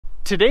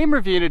Today I'm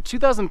reviewing a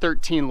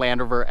 2013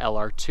 Land Rover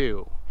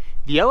LR2.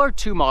 The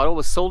LR2 model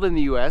was sold in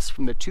the US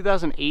from the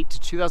 2008 to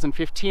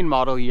 2015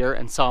 model year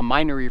and saw a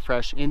minor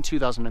refresh in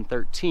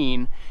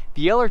 2013.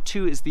 The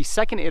LR2 is the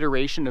second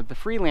iteration of the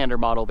Freelander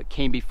model that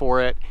came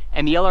before it,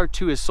 and the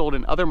LR2 is sold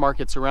in other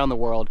markets around the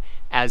world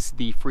as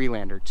the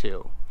Freelander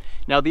 2.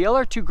 Now the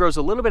LR2 grows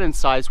a little bit in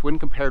size when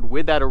compared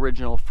with that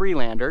original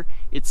Freelander.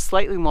 It's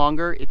slightly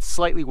longer, it's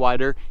slightly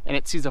wider, and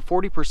it sees a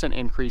 40%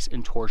 increase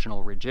in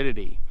torsional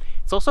rigidity.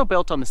 It's also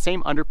built on the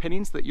same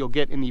underpinnings that you'll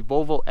get in the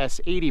Volvo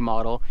S80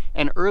 model,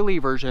 and early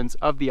versions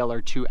of the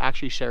LR2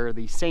 actually share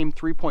the same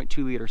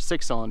 3.2 liter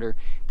six-cylinder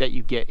that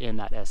you get in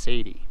that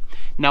S80.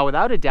 Now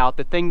without a doubt,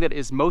 the thing that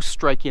is most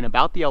striking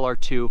about the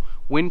LR2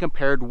 when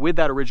compared with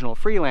that original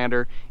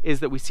Freelander is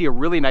that we see a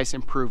really nice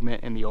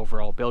improvement in the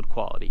overall build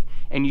quality.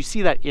 And you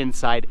see that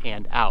inside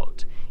and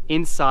out.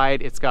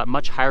 Inside, it's got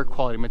much higher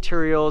quality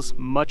materials,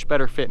 much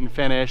better fit and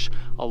finish,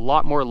 a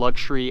lot more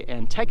luxury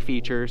and tech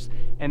features,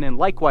 and then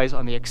likewise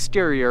on the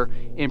exterior,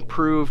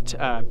 improved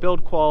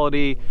build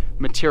quality,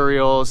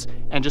 materials,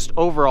 and just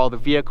overall the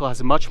vehicle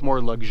has a much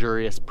more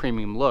luxurious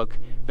premium look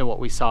than what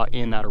we saw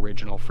in that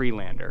original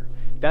Freelander.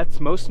 That's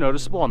most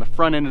noticeable on the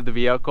front end of the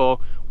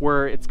vehicle,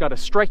 where it's got a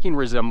striking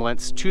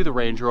resemblance to the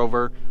Range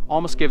Rover,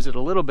 almost gives it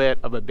a little bit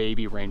of a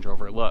baby Range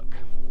Rover look.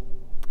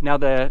 Now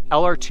the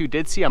LR2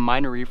 did see a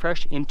minor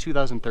refresh in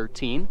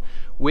 2013.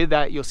 With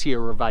that, you'll see a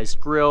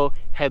revised grille,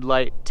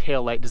 headlight,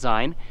 tail light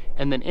design,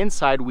 and then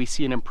inside we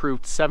see an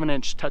improved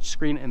 7-inch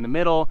touchscreen in the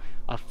middle,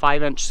 a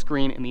 5-inch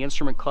screen in the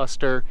instrument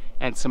cluster,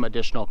 and some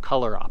additional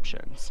color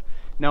options.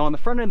 Now on the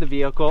front end of the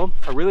vehicle,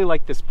 I really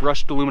like this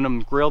brushed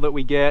aluminum grille that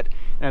we get,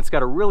 and it's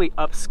got a really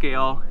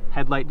upscale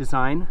headlight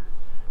design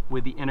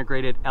with the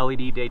integrated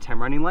LED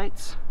daytime running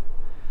lights.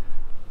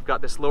 We've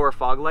got this lower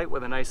fog light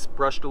with a nice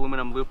brushed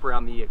aluminum loop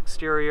around the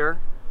exterior,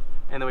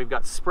 and then we've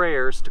got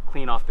sprayers to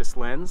clean off this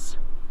lens.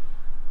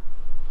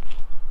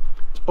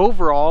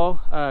 Overall,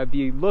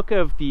 the look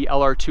of the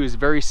LR2 is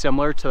very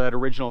similar to that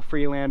original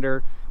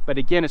Freelander, but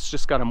again, it's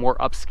just got a more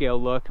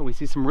upscale look, and we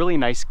see some really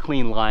nice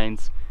clean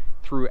lines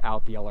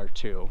throughout the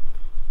LR2.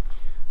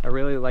 I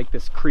really like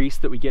this crease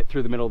that we get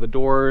through the middle of the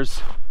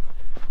doors,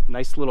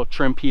 nice little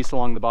trim piece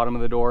along the bottom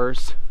of the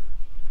doors,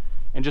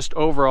 and just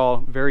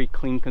overall very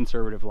clean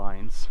conservative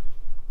lines.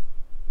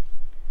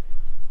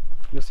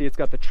 You'll see it's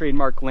got the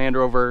trademark Land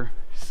Rover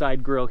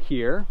side grille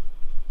here.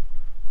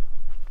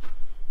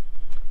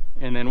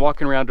 And then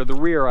walking around to the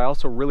rear, I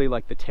also really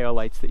like the tail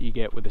lights that you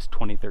get with this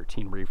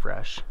 2013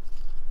 refresh.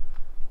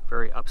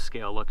 Very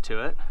upscale look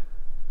to it.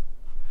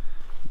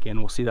 Again,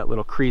 we'll see that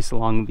little crease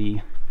along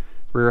the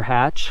rear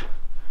hatch.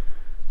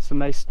 Some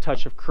nice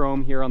touch of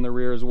chrome here on the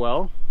rear as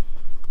well.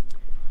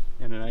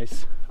 And a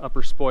nice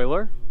upper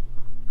spoiler.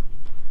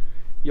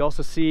 You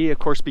also see, of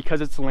course, because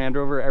it's a Land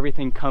Rover,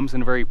 everything comes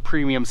in a very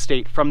premium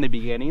state from the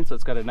beginning, so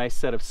it's got a nice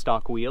set of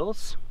stock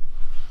wheels.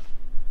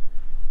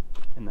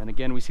 And then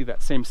again, we see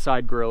that same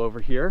side grille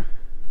over here.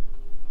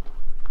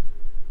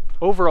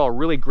 Overall,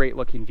 really great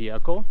looking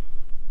vehicle.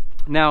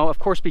 Now, of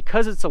course,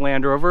 because it's a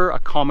Land Rover, a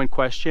common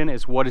question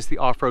is what is the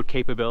off-road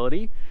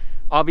capability?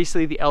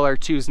 Obviously, the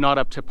LR2 is not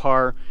up to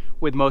par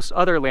with most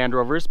other Land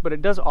Rovers, but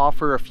it does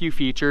offer a few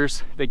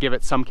features that give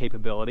it some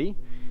capability.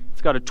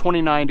 It's got a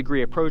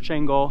 29-degree approach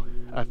angle,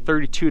 a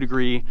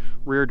 32-degree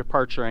rear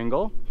departure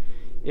angle.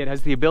 It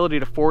has the ability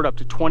to ford up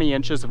to 20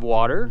 inches of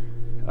water.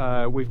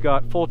 We've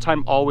got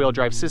full-time all-wheel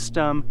drive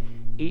system,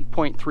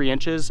 8.3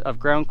 inches of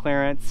ground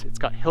clearance. It's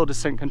got hill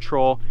descent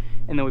control,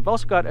 and then we've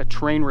also got a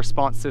terrain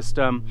response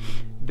system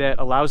that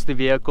allows the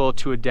vehicle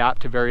to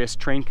adapt to various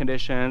terrain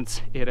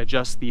conditions. It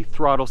adjusts the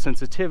throttle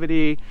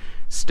sensitivity,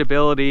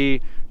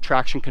 stability,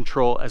 traction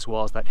control, as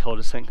well as that hill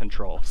descent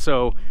control.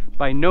 So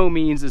by no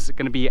means is it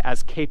going to be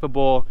as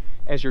capable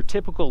as your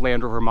typical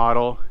Land Rover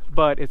model,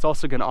 but it's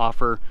also going to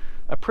offer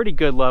a pretty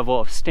good level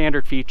of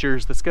standard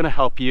features that's going to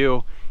help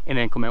you in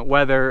inclement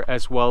weather,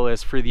 as well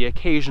as for the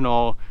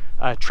occasional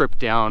trip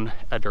down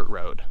a dirt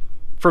road.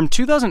 From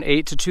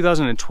 2008 to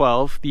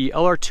 2012, the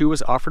LR2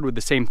 was offered with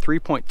the same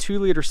 3.2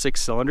 liter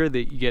six-cylinder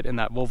that you get in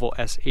that Volvo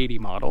S80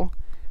 model.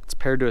 It's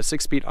paired to a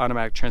 6-speed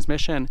automatic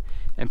transmission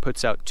and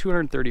puts out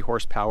 230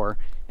 horsepower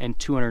and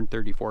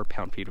 234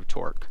 pound-feet of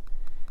torque.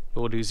 It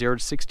will do 0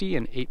 to 60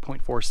 in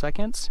 8.4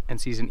 seconds and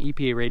sees an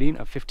EPA rating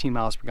of 15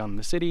 miles per gallon in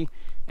the city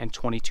and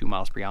 22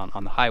 miles per gallon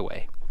on the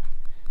highway.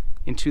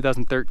 In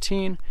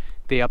 2013,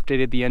 they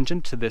updated the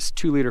engine to this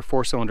 2-liter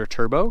 4-cylinder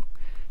turbo,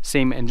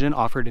 same engine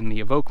offered in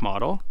the Evoque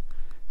model.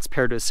 It's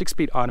paired to a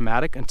 6-speed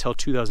automatic until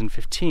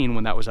 2015,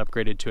 when that was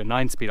upgraded to a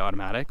 9-speed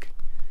automatic.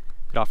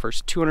 It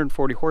offers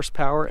 240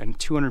 horsepower and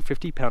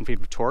 250 pound-feet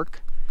of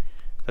torque.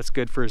 That's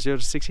good for a 0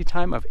 to 60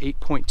 time of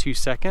 8.2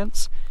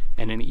 seconds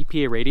and an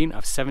EPA rating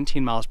of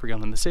 17 miles per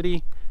gallon in the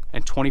city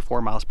and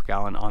 24 miles per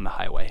gallon on the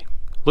highway.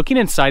 Looking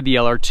inside the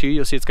LR2,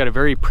 you'll see it's got a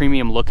very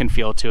premium look and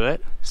feel to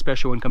it,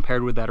 especially when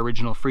compared with that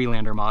original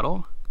Freelander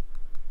model.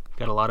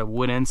 Got a lot of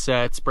wood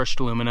insets, brushed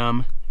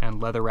aluminum,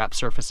 and leather wrap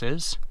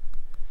surfaces.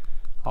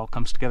 All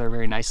comes together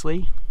very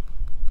nicely.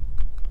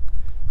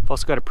 We've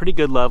also got a pretty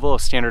good level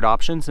of standard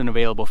options and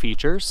available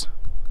features.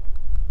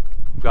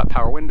 We've got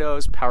power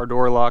windows, power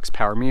door locks,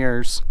 power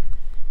mirrors.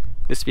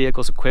 This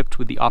vehicle is equipped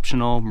with the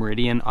optional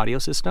Meridian audio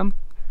system,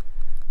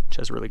 which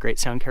has really great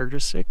sound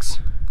characteristics.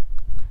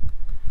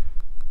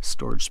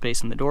 Storage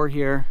space in the door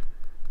here.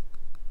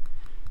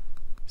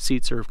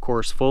 Seats are of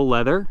course full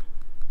leather,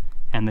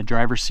 and the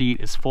driver's seat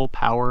is full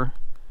power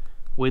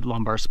with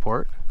lumbar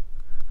support.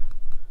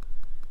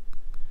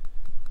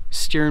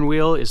 Steering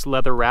wheel is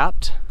leather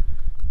wrapped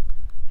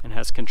and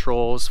has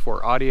controls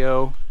for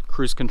audio,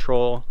 cruise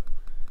control,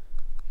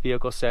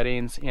 vehicle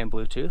settings, and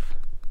Bluetooth.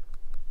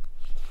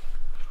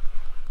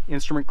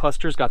 Instrument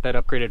cluster's got that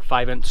upgraded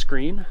 5-inch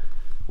screen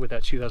with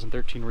that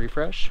 2013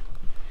 refresh.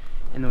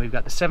 And then we've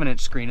got the 7-inch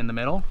screen in the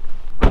middle.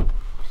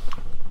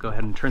 Go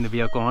ahead and turn the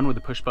vehicle on with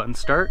the push button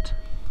start.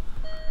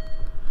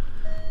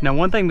 Now,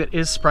 one thing that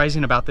is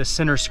surprising about this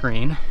center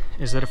screen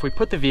is that if we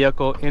put the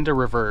vehicle into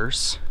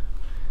reverse,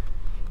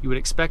 you would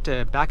expect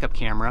a backup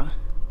camera,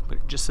 but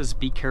it just says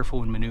be careful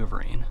when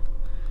maneuvering.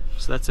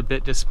 So that's a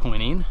bit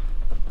disappointing.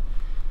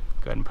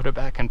 Go ahead and put it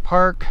back in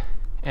park.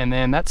 And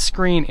then that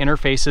screen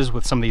interfaces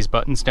with some of these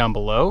buttons down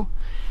below.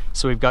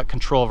 So we've got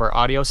control of our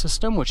audio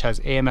system, which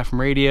has AM/FM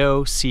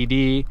radio,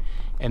 CD,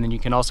 and then you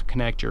can also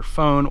connect your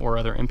phone or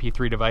other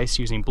MP3 device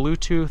using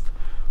Bluetooth,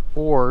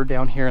 or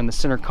down here in the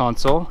center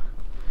console,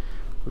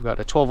 we've got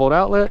a 12-volt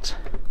outlet,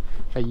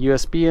 a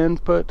USB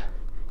input,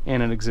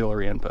 and an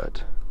auxiliary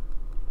input.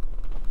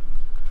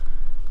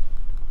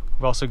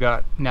 We've also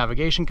got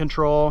navigation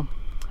control,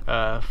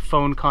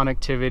 phone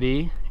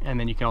connectivity, and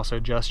then you can also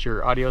adjust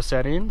your audio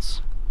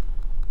settings.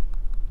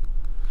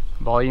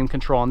 Volume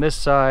control on this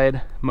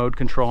side, mode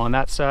control on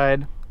that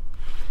side. You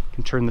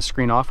can turn the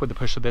screen off with the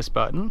push of this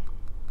button.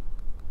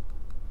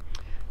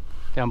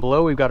 Down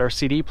below we've got our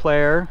CD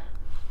player,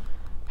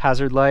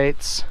 hazard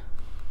lights.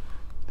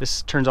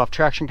 This turns off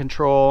traction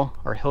control,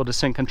 our hill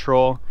descent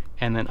control,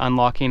 and then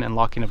unlocking and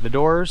locking of the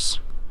doors.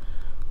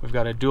 We've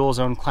got a dual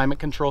zone climate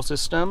control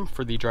system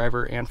for the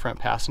driver and front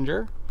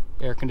passenger,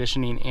 air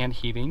conditioning and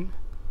heating.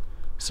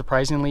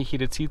 Surprisingly,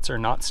 heated seats are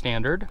not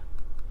standard.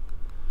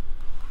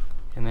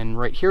 And then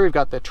right here we've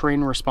got the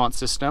terrain response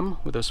system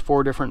with those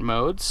 4 different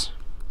modes.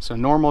 So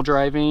normal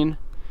driving,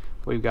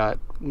 we've got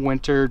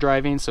winter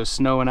driving, so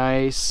snow and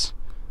ice,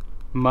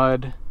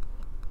 mud,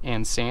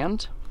 and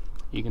sand.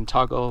 You can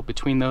toggle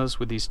between those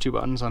with these 2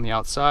 buttons on the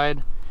outside.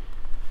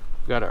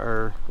 We've got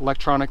our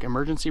electronic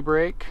emergency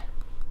brake,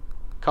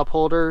 cup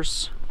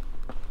holders,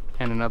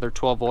 and another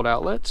 12-volt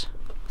outlet.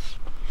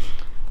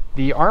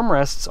 The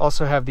armrests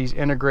also have these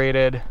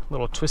integrated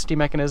little twisty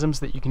mechanisms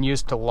that you can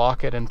use to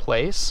lock it in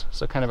place.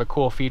 So kind of a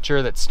cool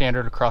feature that's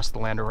standard across the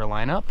Land Rover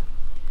lineup.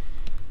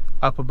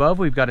 Up above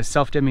we've got a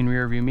self-dimming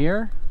rear view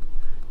mirror,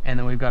 and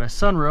then we've got a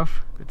sunroof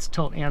that's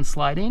tilt and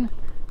sliding.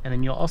 And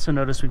then you'll also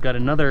notice we've got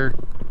another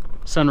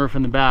sunroof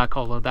in the back,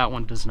 although that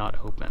one does not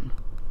open.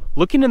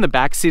 Looking in the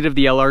back seat of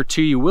the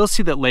LR2, you will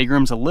see that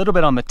legroom's a little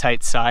bit on the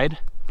tight side,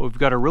 but we've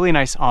got a really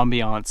nice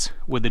ambiance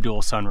with the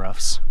dual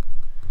sunroofs.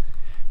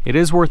 It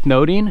is worth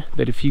noting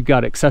that if you've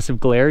got excessive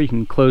glare, you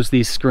can close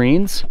these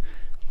screens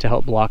to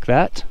help block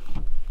that.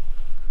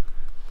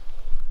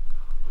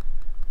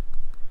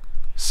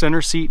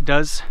 Center seat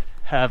does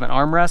have an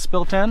armrest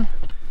built in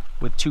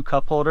with 2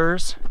 cup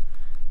holders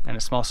and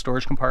a small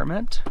storage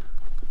compartment.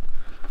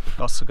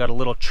 We've also got a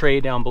little tray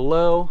down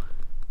below.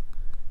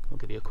 I'll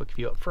give you a quick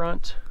view up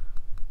front.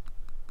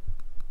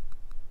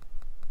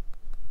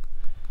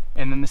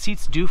 And then the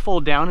seats do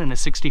fold down in a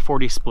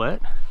 60-40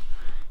 split.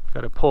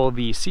 Got to pull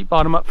the seat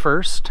bottom up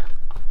first.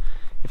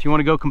 If you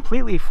want to go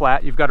completely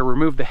flat, you've got to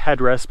remove the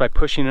headrest by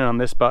pushing in on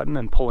this button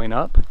and pulling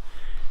up.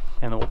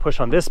 And then we'll push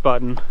on this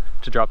button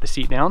to drop the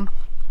seat down.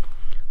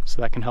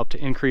 So that can help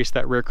to increase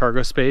that rear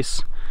cargo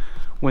space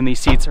when these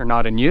seats are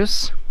not in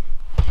use.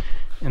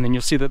 And then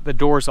you'll see that the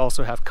doors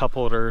also have cup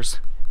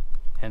holders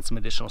and some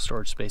additional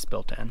storage space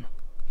built in.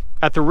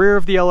 At the rear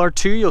of the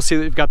LR2, you'll see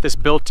that we've got this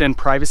built-in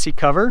privacy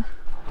cover,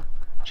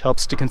 which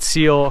helps to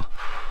conceal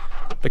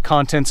the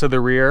contents of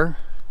the rear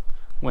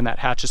when that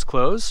hatch is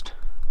closed.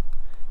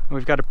 And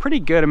we've got a pretty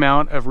good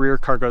amount of rear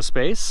cargo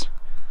space.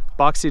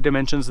 Boxy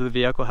dimensions of the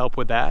vehicle help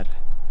with that.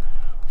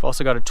 We've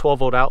also got a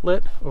 12-volt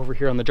outlet over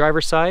here on the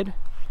driver's side.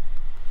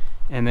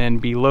 And then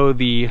below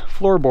the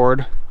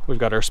floorboard, we've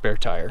got our spare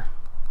tire.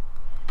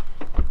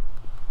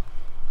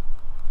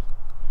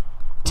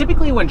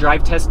 Typically when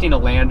drive testing a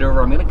Land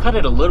Rover, I'm going to cut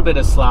it a little bit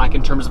of slack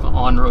in terms of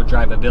on-road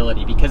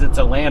drivability because it's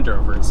a Land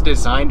Rover. It's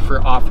designed for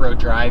off-road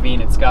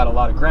driving. It's got a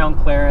lot of ground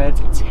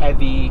clearance, it's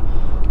heavy,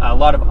 a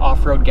lot of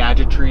off-road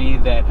gadgetry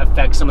that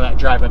affects some of that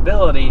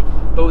drivability.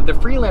 But with the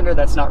Freelander,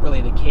 that's not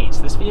really the case.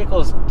 This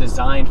vehicle is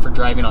designed for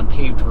driving on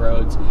paved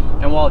roads.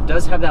 And while it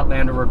does have that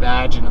Land Rover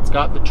badge and it's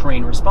got the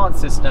terrain response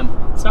system,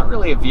 it's not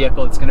really a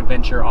vehicle that's going to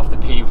venture off the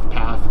paved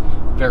path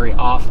very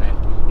often.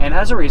 And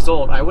as a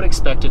result, I would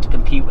expect it to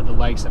compete with the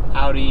likes of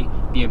Audi,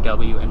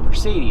 BMW, and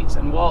Mercedes.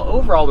 And while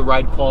overall the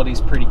ride quality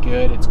is pretty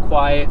good, it's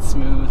quiet,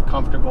 smooth,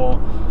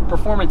 comfortable,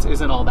 performance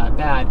isn't all that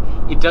bad,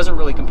 it doesn't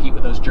really compete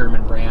with those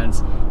German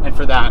brands. And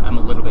for that, I'm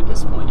a little bit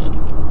disappointed.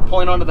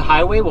 Pulling onto the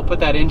highway, we'll put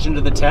that engine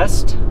to the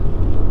test.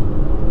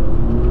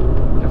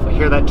 If we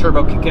hear that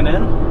turbo kicking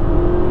in.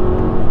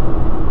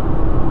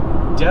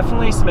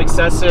 Definitely some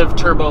excessive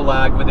turbo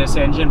lag with this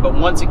engine, but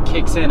once it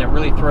kicks in, it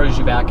really throws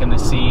you back in the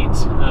seat.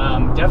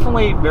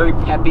 Definitely very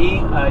peppy.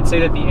 I'd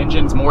say that the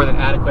engine's more than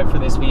adequate for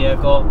this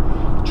vehicle.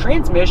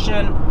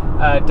 Transmission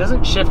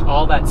doesn't shift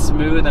all that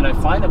smooth, and I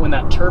find that when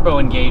that turbo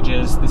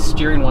engages, the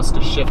steering wants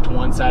to shift to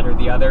one side or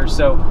the other.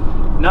 So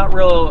not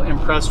real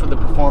impressed with the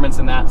performance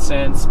in that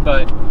sense,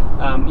 but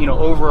you know,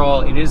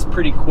 overall it is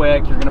pretty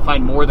quick. You're gonna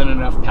find more than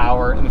enough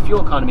power, and the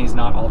fuel economy is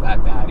not all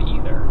that bad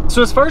either.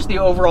 So as far as the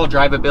overall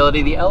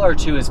drivability, the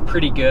LR2 is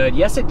pretty good.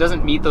 Yes, it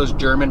doesn't meet those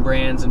German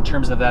brands in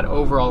terms of that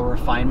overall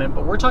refinement,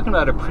 but we're talking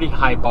about a pretty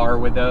high bar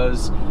with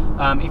those.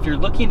 If you're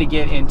looking to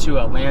get into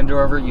a Land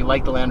Rover, you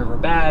like the Land Rover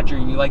badge or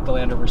you like the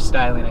Land Rover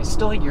styling, I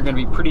still think you're going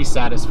to be pretty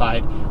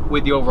satisfied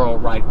with the overall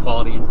ride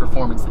quality and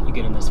performance that you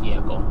get in this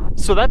vehicle.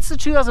 So that's the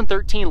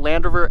 2013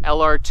 Land Rover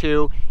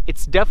LR2.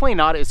 It's definitely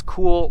not as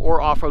cool or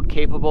off-road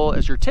capable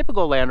as your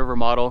typical Land Rover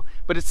model,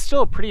 but it's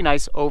still a pretty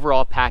nice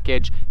overall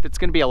package that's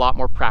going to be a lot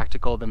more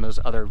practical than those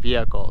other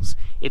vehicles.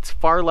 It's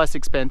far less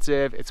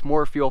expensive, it's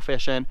more fuel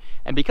efficient,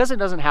 and because it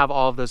doesn't have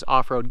all of those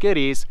off-road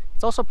goodies,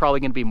 it's also probably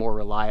going to be more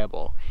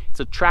reliable. It's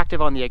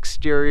attractive on the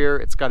exterior,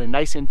 it's got a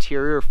nice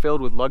interior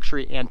filled with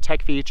luxury and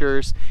tech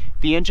features.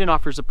 The engine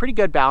offers a pretty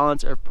good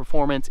balance of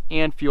performance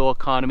and fuel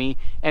economy,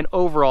 and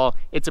overall,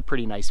 it's a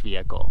pretty nice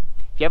vehicle.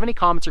 If you have any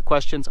comments or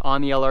questions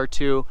on the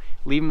LR2,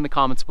 leave them in the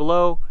comments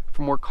below.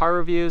 For more car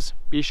reviews,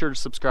 be sure to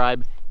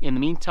subscribe. In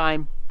the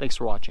meantime, thanks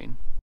for watching.